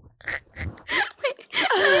can't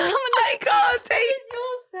take What does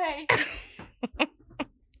yours say?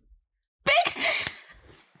 Big sis.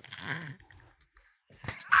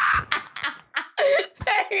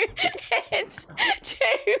 No, it's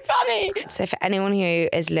too funny. So for anyone who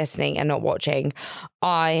is listening and not watching,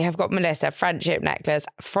 I have got Melissa friendship necklace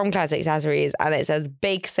from Claire's Accessories, and it says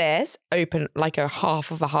Big Sis, open like a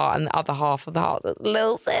half of a heart, and the other half of the heart says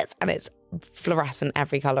Lil Sis, and it's fluorescent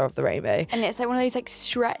every colour of the rainbow. And it's like one of those like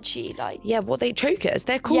stretchy, like Yeah, what they chokers?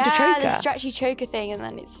 They're called a yeah, the choker. stretchy choker thing, and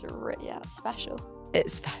then it's it's special.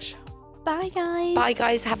 It's special. Bye guys. Bye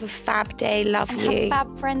guys, have a fab day. Love And you. have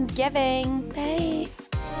fab Friendsgiving. Bye.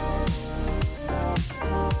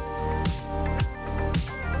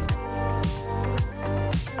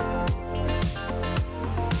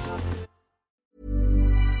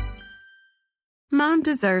 Mom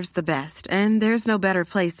deserves the best, and there's no better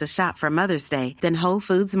place to shop for Mother's Day than Whole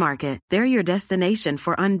Foods Market. They're your destination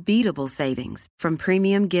for unbeatable savings, from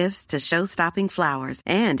premium gifts to show-stopping flowers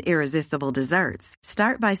and irresistible desserts.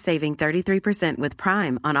 Start by saving 33% with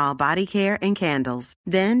Prime on all body care and candles.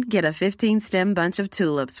 Then get a 15-stem bunch of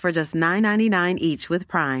tulips for just $9.99 each with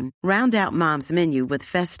Prime. Round out Mom's menu with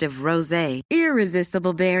festive rosé,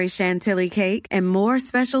 irresistible berry chantilly cake, and more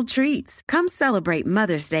special treats. Come celebrate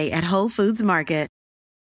Mother's Day at Whole Foods Market.